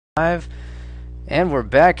Live, and we're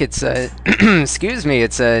back. It's excuse me,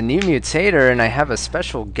 it's a NewMutator, and I have a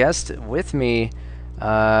special guest with me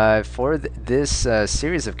for this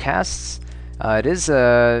series of casts. It is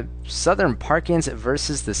Southern Parkians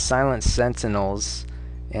versus the Silent Sentinels,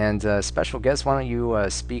 and special guest. Why don't you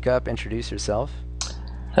speak up, introduce yourself?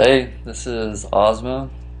 Hey, this is Asmo,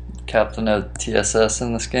 captain of TSS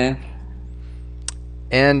in this game.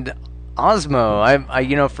 And Osmo,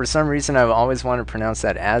 you know, for some reason I've always wanted to pronounce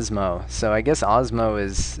that Asmo, so I guess Osmo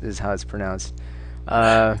is how it's pronounced.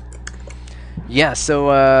 Yeah,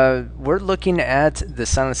 so we're looking at the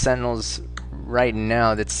Silent Sentinels right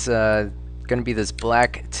now. That's going to be this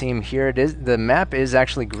black team here. It is, the map is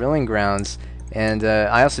actually Grilling Grounds, and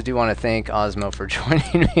I also do want to thank Osmo for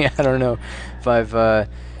joining me. I don't know if I've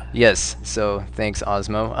yes, so thanks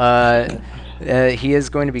Osmo. He is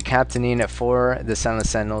going to be captaining for the Silent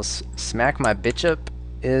Sentinels. Smack My Bishop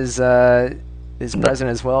is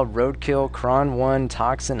present as well. Roadkill, Kron 1,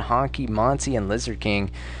 Toxin, Honky, Monty, and Lizard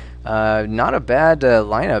King. Not a bad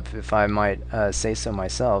lineup, if I might say so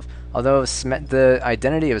myself. Although the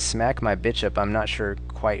identity of Smack My Bishop, I'm not sure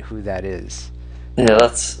quite who that is. Yeah,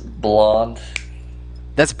 that's Blonde.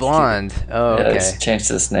 That's Blonde. Oh, okay. Yeah, he's changed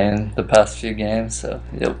his name the past few games, so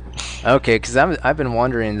yep. Okay, because I've been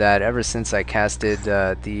wondering that ever since I casted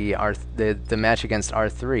the match against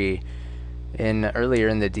R3 earlier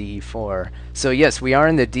in the DE4. So yes, we are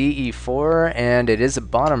in the DE4, and it is a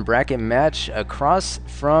bottom bracket match. Across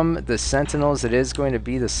from the Sentinels, it is going to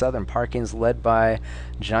be the Southern Parkians, led by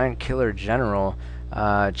Giant Killer General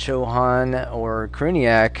Chohan or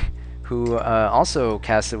Kruniak, who also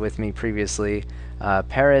casted with me previously.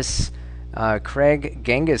 Paris, Craig,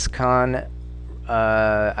 Genghis Khan,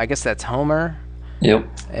 I guess that's Homer. Yep.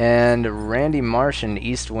 And Randy Marsh and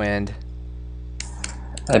Eastwind.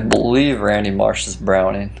 I believe Randy Marsh is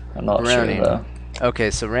Browning. I'm not sure though.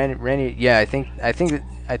 Okay, so Randy, yeah, I think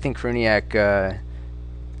Kruniak,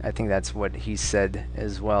 I think that's what he said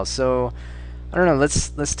as well. So I don't know.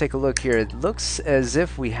 Let's take a look here. It looks as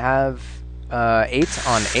if we have 8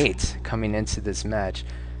 on 8 coming into this match.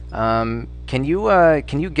 Can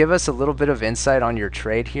you give us a little bit of insight on your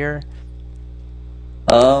trade here?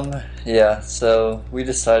 Yeah, so we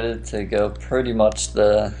decided to go pretty much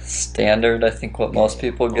the standard, I think what most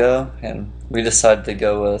people go, and we decided to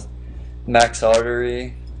go with Max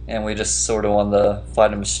Artery, and we just sort of wanted to fight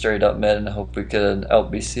them straight up mid and hope we could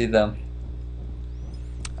out-BC them.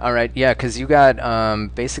 Alright, yeah, because you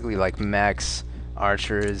got basically like max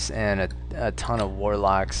archers and a ton of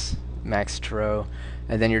warlocks, max tro,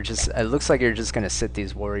 and then it looks like you're just going to sit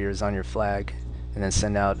these warriors on your flag and then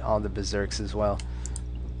send out all the berserks as well.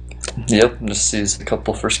 Yep, just use a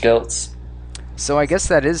couple for scouts. So I guess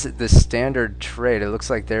that is the standard trade. It looks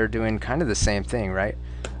like they're doing kind of the same thing, right?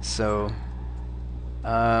 So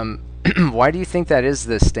why do you think that is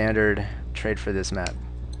the standard trade for this map?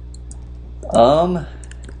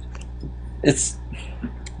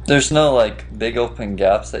 There's no like big open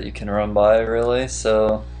gaps that you can run by really,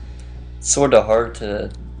 so it's sort of hard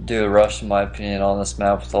to do a rush in my opinion on this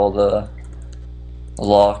map with all the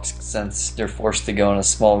locks, since you're forced to go in a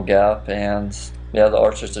small gap, and yeah, the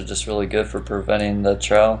archers are just really good for preventing the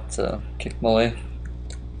trow to kick melee.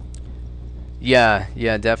 Yeah,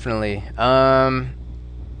 definitely. And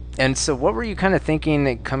so what were you kind of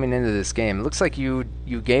thinking coming into this game? It looks like you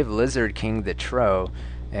gave Lizard King the tro,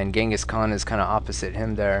 and Genghis Khan is kind of opposite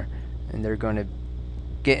him there, and they're going to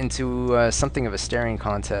get into something of a staring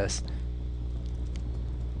contest.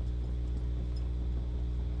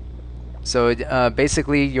 So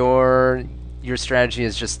basically, your strategy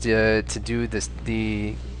is just to do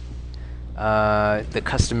the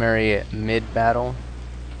customary mid battle.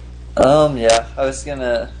 Yeah, I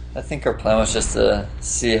think our plan was just to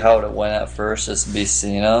see how it went at first, just be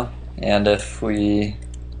Cena, and if we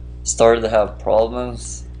started to have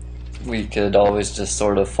problems, we could always just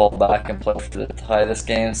sort of fall back and play for the tie this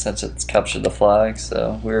game since it's captured the flag.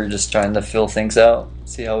 So we were just trying to fill things out,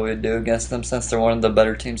 see how we would do against them since they're one of the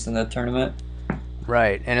better teams in the tournament.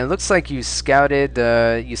 Right, and it looks like you scouted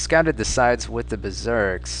the sides with the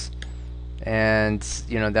berserks, and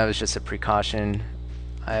you know that was just a precaution,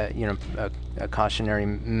 you know, a cautionary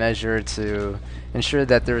measure to ensure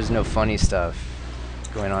that there was no funny stuff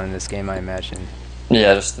going on in this game, I imagine.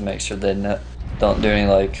 Yeah, just to make sure they don't do any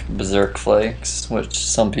like berserk flakes, which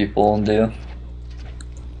some people do.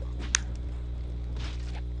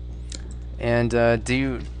 And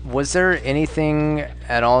was there anything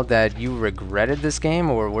at all that you regretted this game,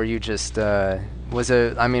 or were you just I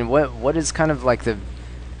mean, what is kind of like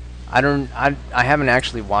I haven't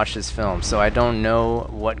actually watched this film, so I don't know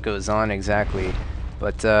what goes on exactly.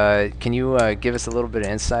 But can you give us a little bit of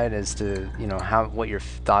insight as to what your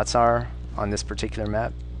thoughts are on this particular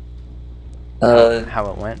map?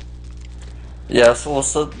 How it went? Yeah,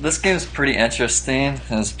 so this game's pretty interesting,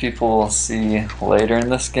 as people will see later in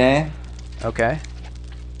this game. Okay.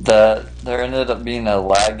 That there ended up being a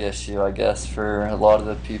lag issue, I guess, for a lot of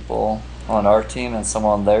the people on our team and some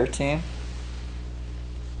on their team.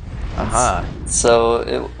 Aha. So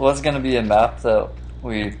it was going to be a map that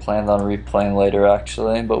we planned on replaying later,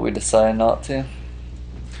 actually, but we decided not to.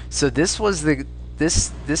 So this was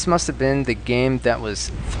this must have been the game that was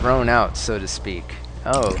thrown out, so to speak.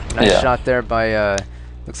 Oh, nice shot there by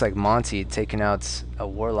looks like Monty taking out a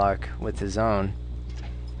Warlock with his own.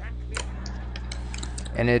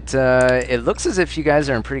 And it looks as if you guys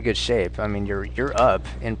are in pretty good shape. I mean, you're up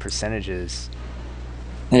in percentages.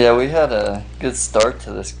 Yeah, we had a good start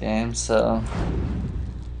to this game, so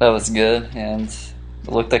that was good, and it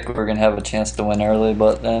looked like we were gonna have a chance to win early,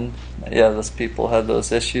 but then those people had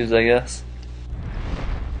those issues, I guess.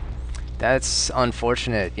 That's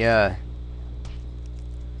unfortunate, yeah.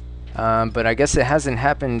 But I guess it hasn't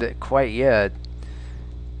happened quite yet.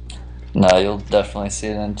 No, you'll definitely see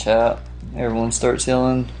it in chat. Everyone starts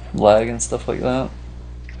yelling lag and stuff like that.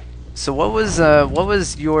 So what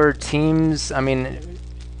was your team's? I mean,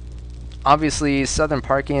 obviously Southern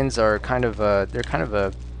Parkians are kind of a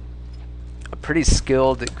pretty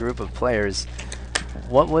skilled group of players.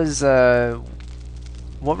 What were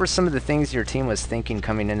some of the things your team was thinking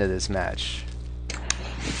coming into this match?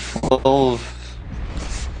 Well,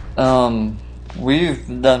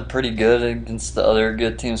 we've done pretty good against the other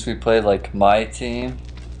good teams we played, like my team.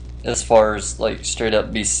 As far as like straight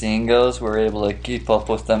up BCing goes, we're able to keep up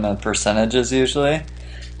with them in percentages usually.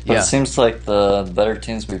 But it seems like the better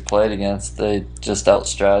teams we played against, they just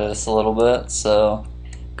outstratted us a little bit. So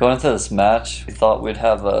going into this match, we thought we'd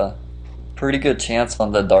have a pretty good chance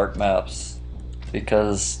on the dark maps,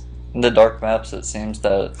 because in the dark maps it seems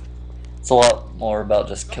that it's a lot more about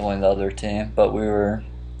just killing the other team. But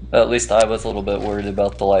at least I was a little bit worried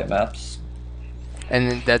about the light maps.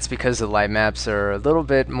 And that's because the light maps are a little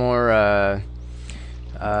bit more,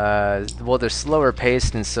 well, they're slower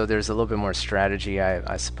paced, and so there's a little bit more strategy,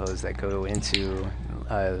 I suppose, that go into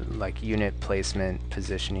like unit placement,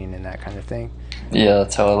 positioning, and that kind of thing. Yeah,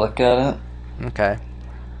 that's how I look at it. Okay.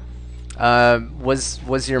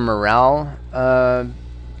 Was your morale,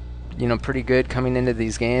 pretty good coming into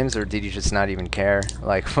these games, or did you just not even care?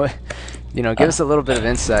 Like, what? Give us a little bit of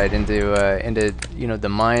insight into the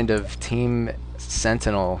mind of Team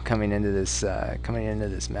Sentinel coming into this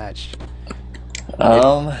match.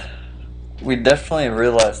 We definitely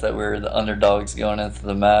realized that we were the underdogs going into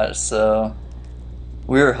the match, so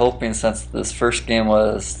we were hoping, since this first game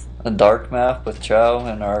was a dark map with Chow,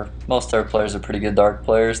 and most of our players are pretty good dark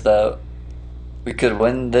players, that we could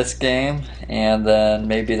win this game, and then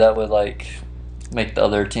maybe that would like make the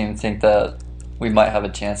other team think that we might have a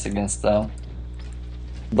chance against them.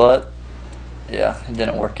 But yeah, it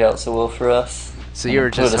didn't work out so well for us. So you were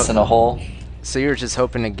just put us in a hole. So you were just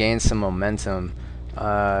hoping to gain some momentum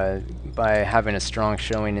by having a strong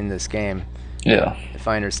showing in this game. Yeah. If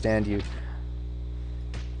I understand you.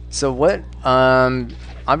 So what?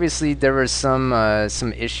 Obviously there were some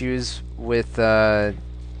issues with.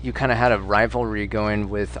 You kind of had a rivalry going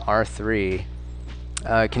with R3.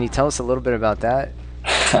 Can you tell us a little bit about that?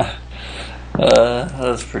 That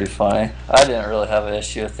was pretty funny. I didn't really have an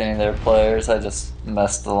issue with any of their players. I just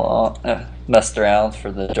messed around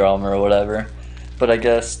for the drama or whatever. But I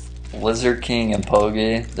guess Lizard King and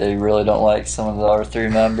Pogi, they really don't like some of the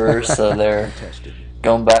R3 members, so they're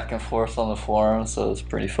going back and forth on the forum, so it's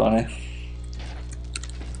pretty funny.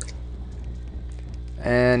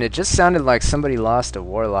 And it just sounded like somebody lost a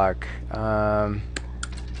Warlock,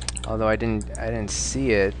 although I didn't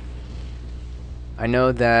see it. I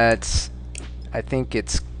know that I think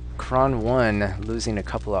it's Kron 1 losing a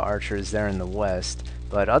couple of archers there in the west,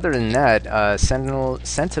 but other than that,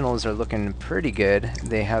 Sentinels are looking pretty good.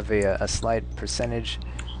 They have a slight percentage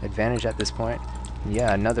advantage at this point.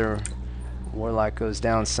 Yeah, another Warlock goes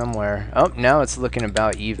down somewhere. Oh, now it's looking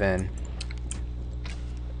about even.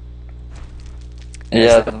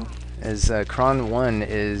 Yeah. As Kron 1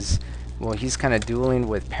 is, well, he's kind of dueling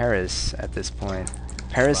with Paris at this point.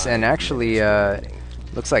 Paris, and actually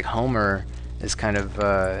looks like Homer is kind of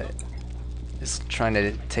is trying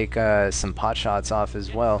to take some pot shots off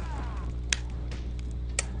as well.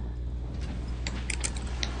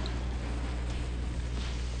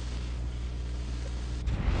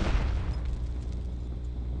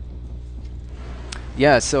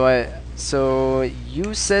 Yeah, so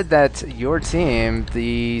you said that your team,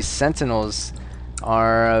 the Sentinels,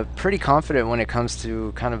 are pretty confident when it comes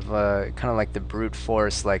to kind of like the brute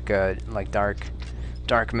force, like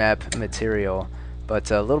dark map material,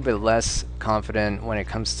 but a little bit less confident when it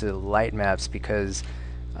comes to light maps because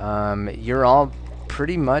you're all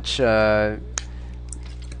pretty much. I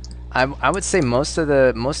would say most of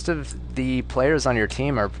the players on your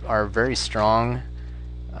team are very strong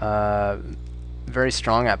at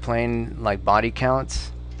playing like body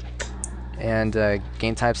counts and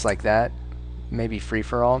game types like that, maybe free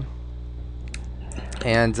for all.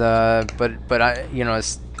 And but I, you know,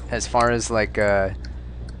 as far as like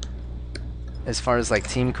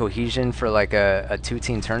team cohesion for like a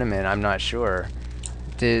 2-team tournament, I'm not sure.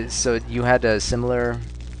 So you had a similar?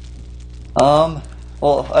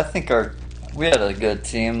 Well, I think we had a good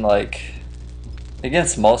team. Like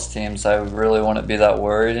against most teams, I really wouldn't be that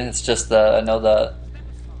worried. It's just that I know that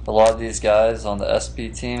a lot of these guys on the SP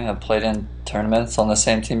team have played in tournaments on the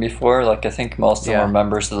same team before. Like I think most of them are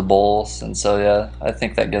members of the Bulls, and so yeah, I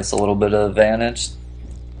think that gives a little bit of advantage.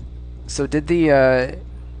 So did the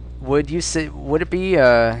would it be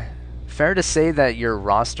fair to say that your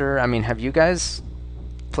roster? I mean, have you guys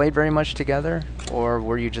played very much together, or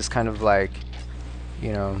were you just kind of like,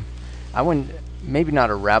 you know, I wouldn't, maybe not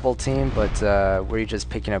a rabble team, but were you just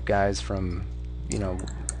picking up guys from, you know,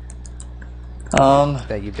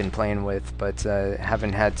 that you've been playing with, but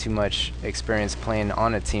haven't had too much experience playing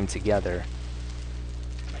on a team together?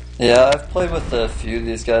 Yeah, I've played with a few of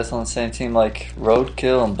these guys on the same team, like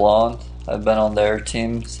Roadkill and Blonde. I've been on their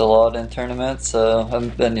teams a lot in tournaments, so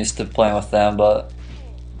I've been used to playing with them, but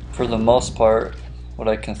for the most part, what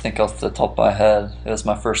I can think off the top of my head, it was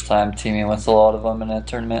my first time teaming with a lot of them in a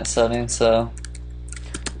tournament setting, so...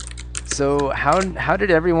 So how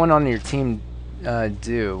did everyone on your team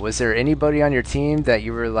do? Was there anybody on your team that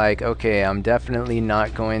you were like, okay, I'm definitely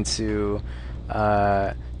not going to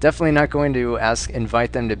invite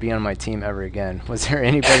them to be on my team ever again? Was there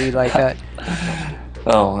anybody like that?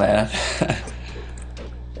 Oh man.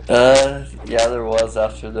 Yeah, there was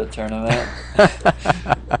after the tournament.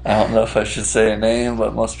 I don't know if I should say a name,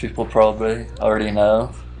 but most people probably already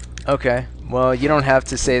know. Okay. Well, you don't have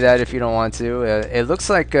to say that if you don't want to. It looks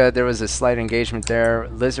like there was a slight engagement there.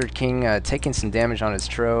 Lizard King taking some damage on his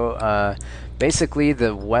Tro. Basically,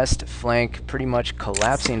 the west flank pretty much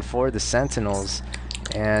collapsing for the Sentinels.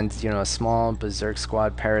 And, you know, a small Berserk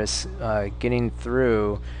Squad Paris getting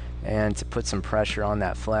through and to put some pressure on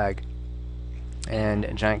that flag.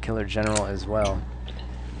 And Giant Killer General as well.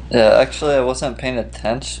 Yeah, actually I wasn't paying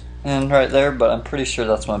attention right there, but I'm pretty sure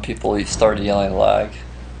that's when people started yelling lag.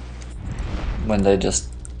 When they just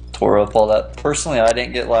tore up all that. Personally, I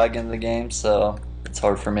didn't get lag in the game, so it's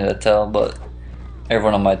hard for me to tell, but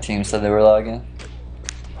everyone on my team said they were lagging.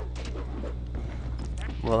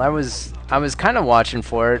 Well, I was kind of watching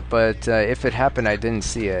for it, but if it happened, I didn't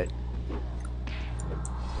see it.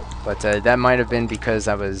 But that might have been because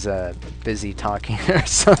I was busy talking or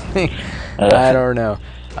something. I don't know.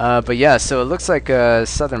 But yeah, so it looks like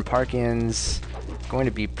Southern Parkians going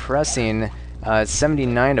to be pressing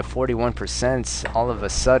 79 to 41%. All of a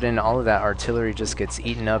sudden, all of that artillery just gets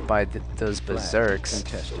eaten up by those Berserks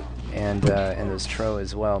and those Tro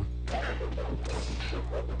as well.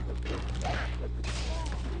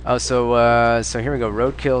 Oh, so here we go.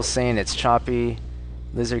 Roadkill saying it's choppy.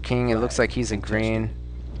 Lizard King, it looks like he's agreeing.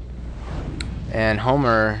 And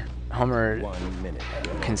Homer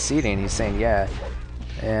conceding. He's saying yeah.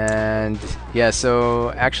 And yeah,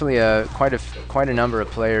 so actually quite a number of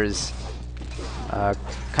players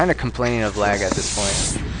kind of complaining of lag at this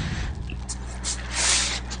point.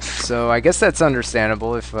 So I guess that's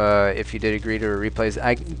understandable if you did agree to a replay.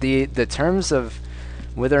 The terms of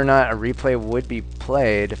whether or not a replay would be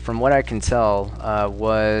played, from what I can tell,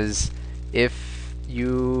 was if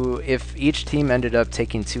each team ended up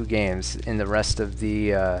taking 2 games in the rest of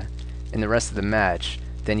the match,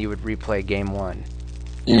 then you would replay game 1.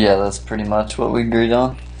 Yeah, that's pretty much what we agreed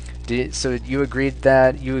on. So you agreed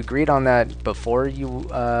on that before you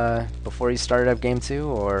started up game 2,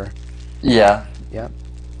 or? Yeah. Yeah.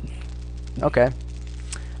 Okay.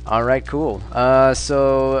 All right. Cool.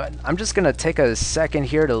 So I'm just gonna take a second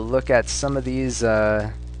here to look at some of these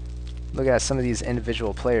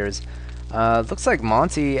individual players. Looks like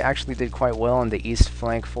Monty actually did quite well on the east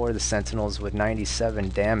flank for the Sentinels with 97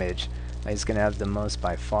 damage. He's going to have the most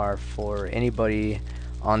by far for anybody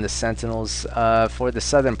on the Sentinels. For the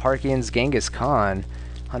Southern Parkians, Genghis Khan,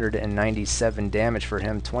 197 damage for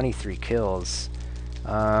him, 23 kills.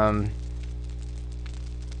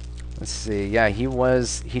 Let's see. Yeah, he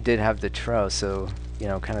did have the Tro, so, you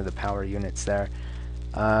know, kind of the power units there.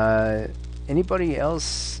 Anybody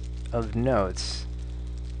else of note?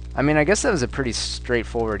 I mean, I guess that was a pretty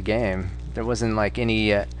straightforward game. There wasn't like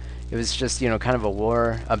any. It was just kind of a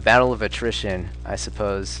war, a battle of attrition, I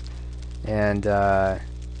suppose, and there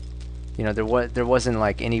wasn't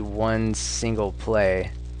like any one single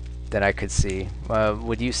play that I could see.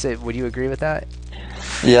 Would you agree with that?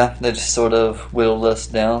 Yeah, they just sort of whittled us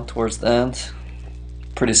down towards the end.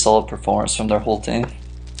 Pretty solid performance from their whole team.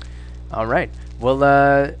 All right.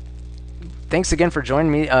 Well, thanks again for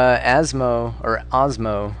joining me. Asmo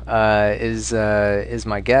is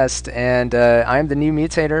my guest, and I am the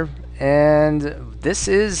NewMutator, and this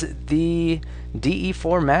is the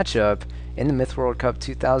DE4 matchup in the Myth World Cup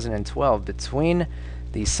 2012 between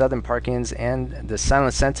the Southern Parkians and the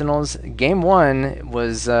Silent Sentinels. Game 1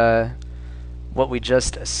 was what we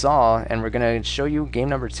just saw, and we're going to show you game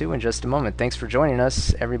number 2 in just a moment. Thanks for joining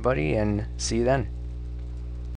us, everybody, and see you then.